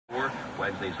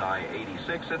Wednesday's high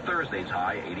 86 and Thursday's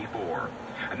high 84.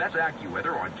 And that's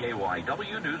AccuWeather on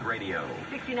KYW News Radio.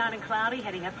 69 and cloudy,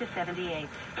 heading up to 78.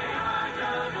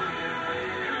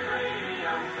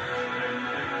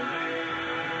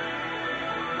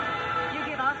 You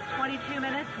give us 22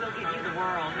 minutes, we'll give you the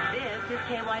world. This is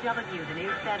KYW, the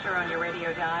news center on your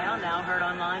radio dial, now heard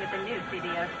online at the new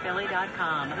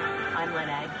CBSPhilly.com. I'm Lynn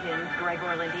Adkins. Greg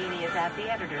Orlandini is at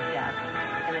the editor's desk.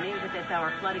 In the news at this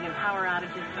hour, flooding and power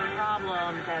outages and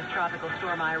problems as Tropical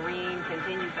Storm Irene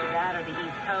continues to batter the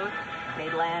East Coast.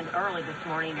 Made land early this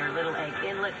morning near Little Egg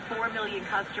Inlet. 4 million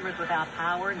customers without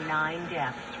power, 9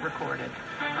 deaths recorded.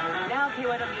 Now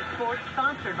KYW Sports,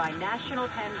 sponsored by National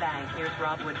Penn Bank. Here's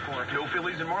Rob Woodfork. No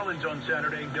Phillies and Marlins on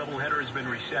Saturday. Doubleheader has been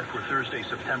reset for Thursday,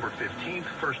 September 15th.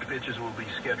 First pitches will be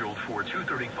scheduled for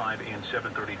 2:35 and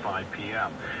 7:35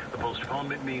 p.m. The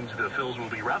postponement means the Phils will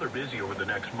be rather busy over the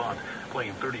next month,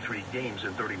 playing 33 games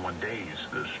in 31 days.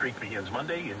 The streak begins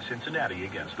Monday in Cincinnati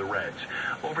against the Reds.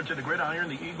 Over to the gridiron,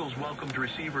 the Eagles welcomed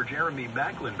receiver Jeremy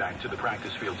Berglund back to the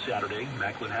practice field Saturday.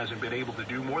 Berglund hasn't been able to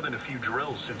do more than a few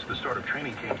drills since the start of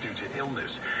training camp due to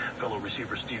illness. Fellow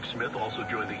receiver Steve Smith also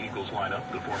joined the Eagles lineup.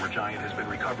 The former Giant has been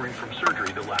recovering from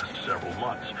surgery the last several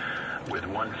months. With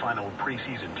one final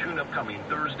preseason tune-up coming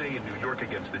Thursday in New York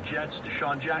against the Jets,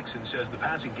 Deshaun Jackson says the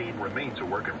passing game remains a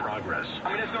work in progress.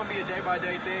 I mean, it's going to be a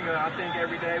day-by-day thing. I think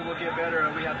every day we'll get better.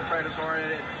 We have to practice hard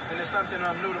at it. And it's something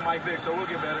I'm new to Mike Vick, so we'll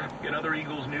get better. In other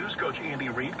Eagles news, Coach Andy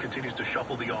Reid continues to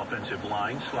shuffle the offensive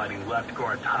line, sliding left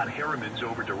guard Todd Harriman's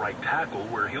over to right tackle,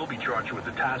 where he'll be charged with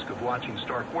the task of watching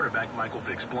star quarterback Michael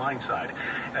Vick's blind side.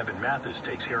 Evan Mathis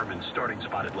takes Harriman's starting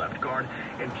spot at left guard,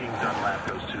 and King Dunlap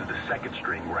goes to the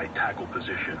second-string right tackle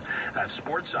position. That's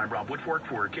sports. I'm Rob Woodfork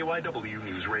for KYW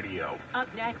News Radio.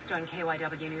 Up next on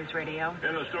KYW News Radio.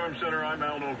 In the Storm Center, I'm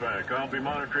Al Novak. I'll be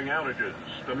monitoring outages,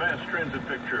 the mass transit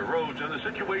picture, roads, and the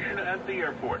situation at the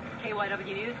airport.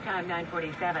 KYW News time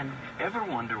 9:47. Ever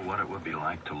wonder what it would be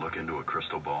like to look into a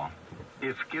crystal ball?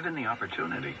 If given the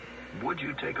opportunity, would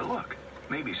you take a look?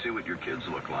 Maybe see what your kids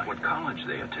look like, what college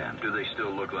they attend. Do they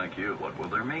still look like you? What will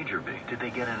their major be? Did they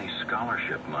get any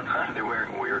scholarship money? Are they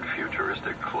wearing weird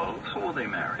futuristic clothes? Who will they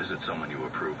marry? Is it someone you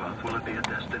approve of? Will it be a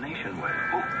destination wedding?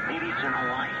 Oh, maybe it's in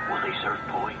Hawaii. Will they serve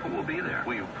poi? Who will be there?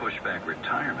 Will you push back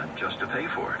retirement just to pay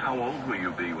for it? How old will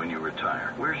you be when you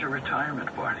retire? Where's your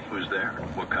retirement party? Who's there?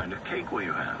 What kind of cake will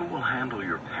you have? Who will handle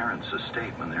your parents'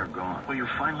 estate when they're gone? Will you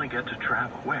finally get to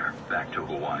travel? Where? Back to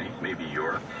Hawaii? Maybe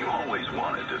Europe? You always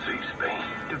wanted to see Spain.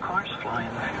 Do cars fly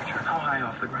in the future? How high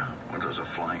off the ground? What does a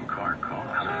flying car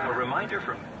cost? A reminder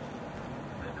from...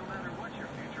 that no matter what your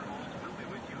future holds, we'll be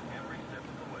with you every step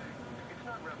of the way. It's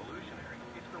not revolutionary.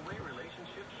 It's the way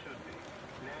relationships should be.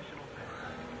 National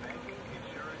banking,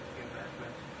 insurance,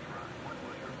 investments, trust. What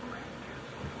will your grandkids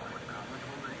look like? What college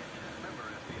will they attend? Member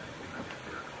FDIC.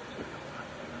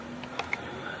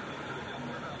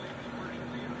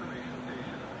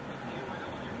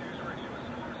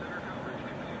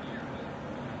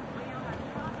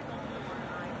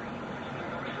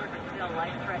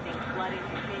 Life-threatening flooding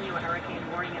continue. A hurricane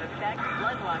warning in effect.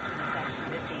 Flood watch in effect for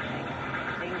this evening.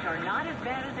 Things are not as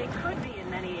bad as they could be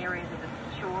in many areas of the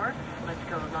shore. Let's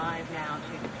go live now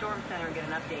to the Storm Center and get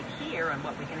an update here on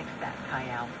what we can expect. Hi,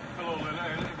 Al. Hello,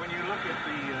 and when you look at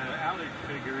the outage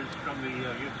figures from the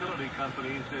utility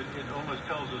companies, it almost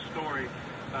tells a story.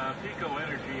 PECO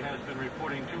Energy has been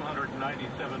reporting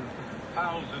 297,000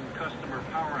 customer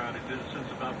power outages since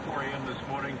about 4 a.m. this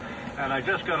morning, and I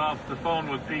just got off the phone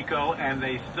with PECO, and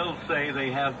they still say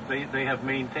they have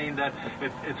maintained that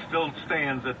it still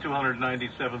stands at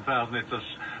 297,000. It's a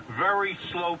very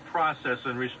slow process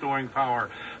in restoring power.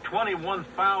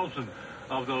 21,000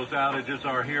 of those outages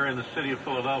are here in the city of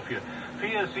Philadelphia.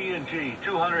 PSE&G,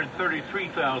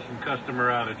 233,000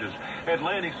 customer outages.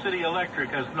 Atlantic City Electric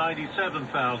has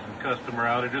 97,000 customer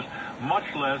outages, much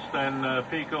less than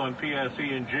PECO and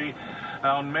PSE&G.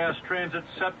 On mass transit,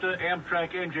 SEPTA,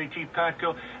 Amtrak, NJT,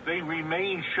 PATCO, they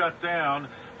remain shut down.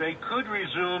 They could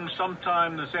resume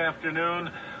sometime this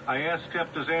afternoon. I asked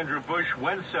SEPTA's Andrew Bush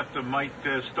when SEPTA might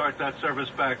start that service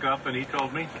back up, and he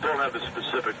told me, don't have a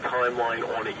specific timeline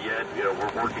on it yet. You know,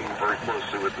 we're working very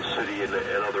closely with the city and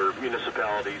other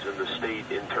municipalities in the state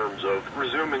in terms of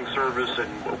resuming service and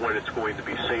when it's going to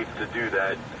be safe to do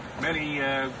that. Many,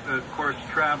 of course,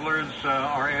 travelers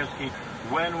are asking,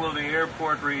 when will the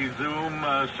airport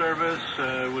resume service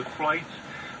with flights?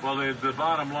 Well, the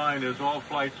bottom line is all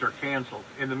flights are canceled.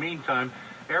 In the meantime,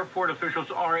 airport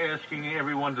officials are asking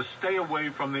everyone to stay away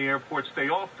from the airport, stay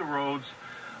off the roads,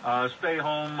 stay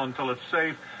home until it's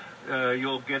safe.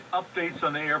 You'll get updates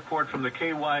on the airport from the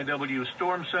KYW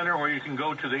Storm Center, or you can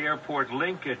go to the airport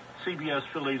link at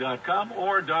cbsphilly.com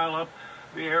or dial up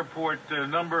the airport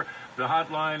number, the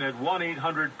hotline at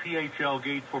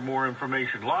 1-800-PHL-GATE for more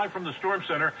information. Live from the Storm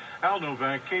Center, Al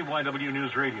Novak, KYW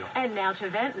News Radio. And now to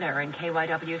Ventnor and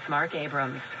KYW's Mark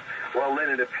Abrams. Well, Lynn,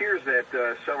 it appears that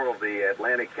several of the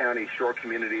Atlantic County shore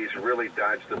communities really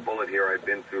dodged the bullet here. I've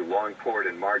been through Longport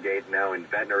and Margate, now in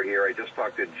Ventnor here. I just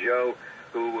talked to Joe,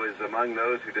 who was among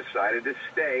those who decided to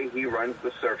stay. He runs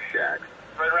the Surf Shack.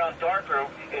 Right around darker,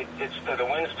 the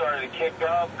wind started to kick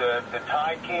up, the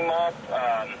tide came up,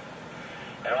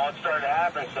 and all it started to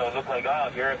happen, so it looked like, oh,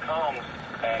 here it comes.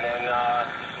 And then as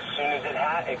soon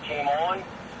as it came on,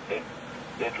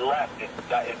 it left. It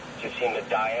just seemed to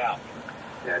die out.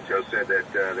 Yeah, Joe said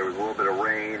that there was a little bit of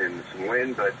rain and some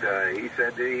wind, but he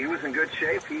said he was in good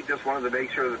shape. He just wanted to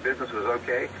make sure the business was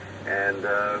okay, and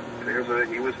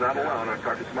he was not alone. I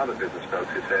talked to some other business folks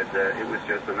who said it was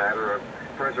just a matter of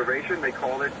preservation. They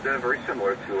called it very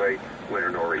similar to a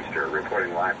winter nor'easter.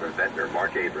 Reporting live from Ventnor,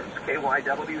 Mark Abrams,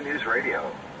 KYW News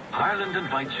Radio. Ireland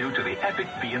invites you to the epic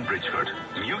B in Bridgeford.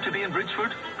 New to be in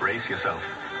Bridgeford? Brace yourself.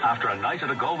 After a night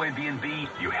at a Galway B&B,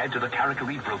 you head to the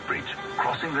Carrickawee Brook Bridge.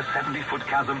 Crossing the 70-foot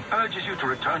chasm urges you to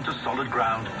return to solid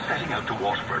ground, setting out to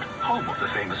Waterford, home of the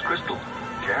famous Crystal.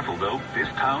 Careful though, this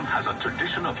town has a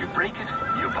tradition of you break it,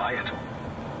 you buy it.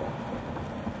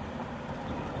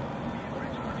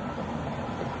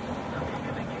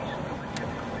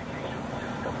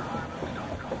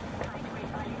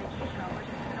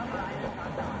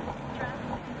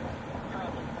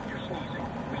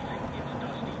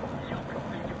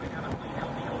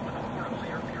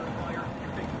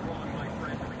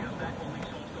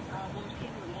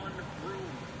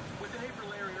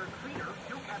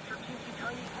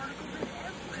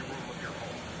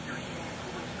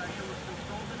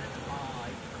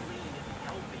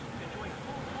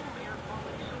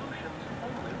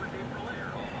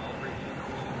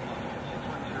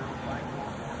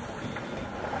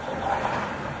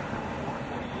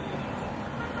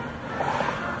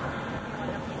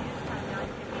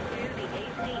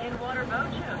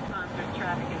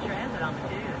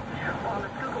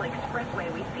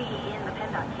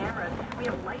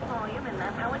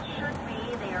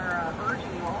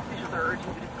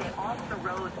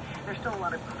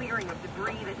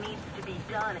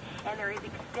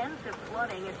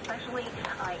 Especially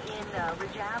in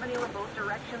Ridge Avenue in both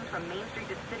directions from Main Street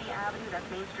to City Avenue. That's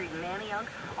Main Street in Manayunk.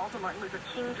 Also Martin Luther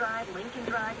King Drive, Lincoln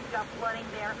Drive, you've got flooding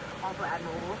there. Also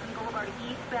Admiral Wilson Boulevard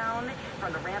eastbound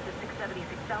from the ramp to 676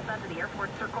 southbound to the airport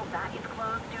circle. That is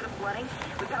closed due to flooding.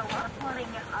 We've got a lot of flooding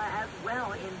as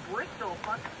well in Bristol,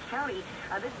 Bucks County.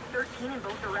 This is 13 in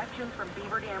both directions from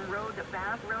Beaver Dam Road to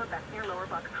Bath Road. That's near Lower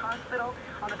Bucks Hospital.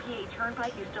 On the PA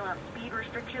Turnpike, you still have speed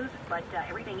restrictions, but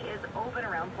everything is open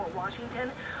around Fort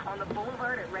Washington. On the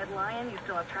boulevard at Red Lion, you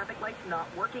still have traffic lights not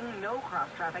working. No cross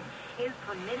traffic is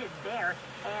permitted there.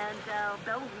 And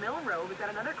Bell's Mill Road, we've got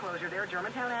another closure there.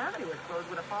 Germantown Avenue is closed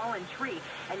with a fallen tree.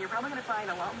 And you're probably going to find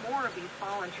a lot more of these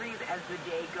fallen trees as the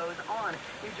day goes on.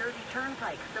 New Jersey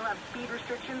Turnpike still have speed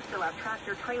restrictions, still have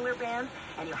tractor trailer bans,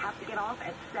 and you have to get off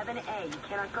at 7A. You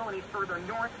cannot go any further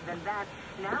north than that.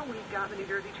 Now we've got the New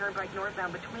Jersey Turnpike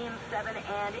northbound between 7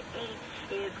 and 8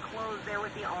 is closed there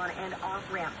with the on and off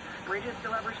ramp. Bridges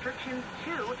still have restrictions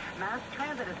too. Mass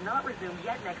transit has not resumed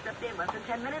yet. Next update, less than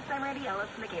 10 minutes. I'm Randy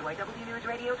Ellis from the KYW News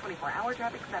Radio 24-hour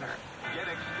traffic center. Get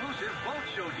exclusive boat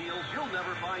show deals you'll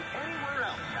never find anywhere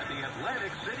else at the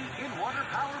Atlantic City In-Water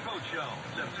Power Boat Show,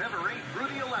 September 8th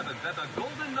through the 11th at the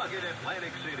Golden Nugget,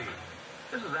 Atlantic City.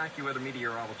 This is AccuWeather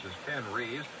meteorologist Ken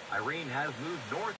Reeves. Irene has moved north.